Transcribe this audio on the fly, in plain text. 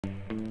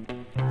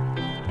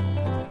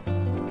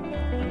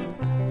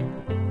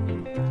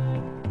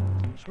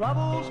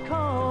Troubles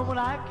come when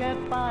I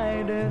can't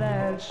find an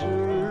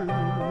answer.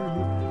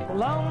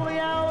 Lonely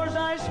hours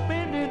I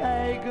spend in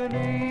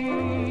agony.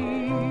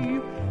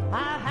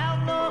 I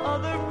have no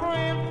other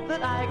friend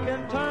that I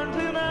can turn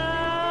to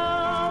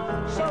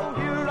now. So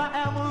here I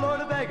am,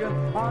 Lord,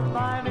 begging on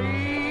my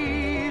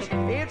knees.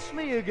 It's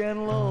me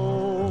again,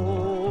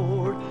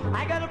 Lord.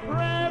 I got a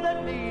prayer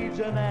that needs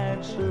an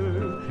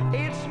answer.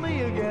 It's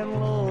me again,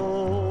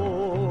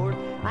 Lord.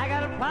 I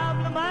got a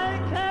problem I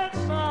can't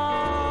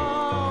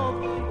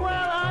solve.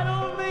 Well, I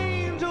don't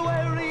mean to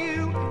worry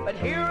you, but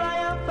here I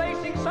am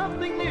facing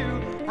something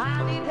new.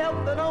 I need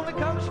help that only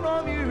comes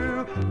from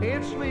you.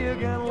 It's me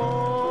again,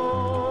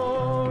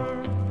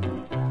 Lord.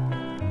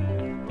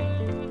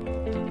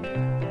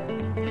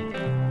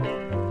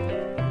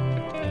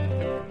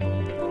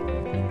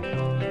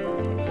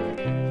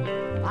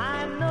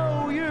 I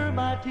know you're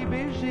mighty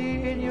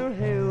busy in your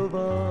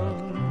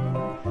heaven.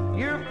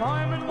 You're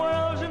forming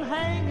worlds and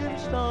hanging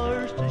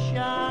stars to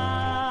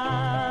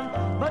shine.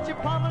 But you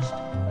promised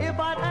if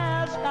I'd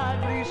ask,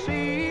 I'd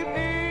receive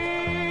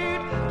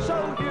it.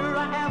 So here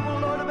I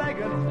am, Lord,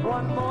 begging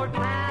one more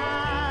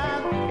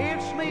time.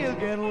 It's me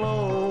again,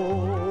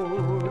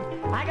 Lord.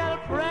 I got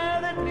a prayer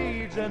that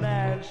needs an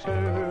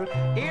answer.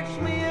 It's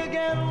me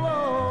again,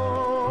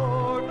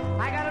 Lord.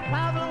 I got a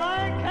problem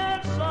I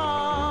can't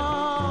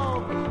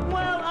solve.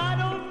 Well, I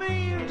don't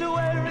mean to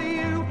worry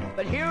you,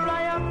 but here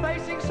I am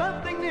facing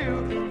something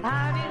new.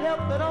 I need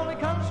help that only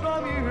comes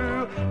from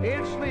you.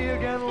 It's me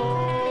again,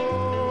 Lord.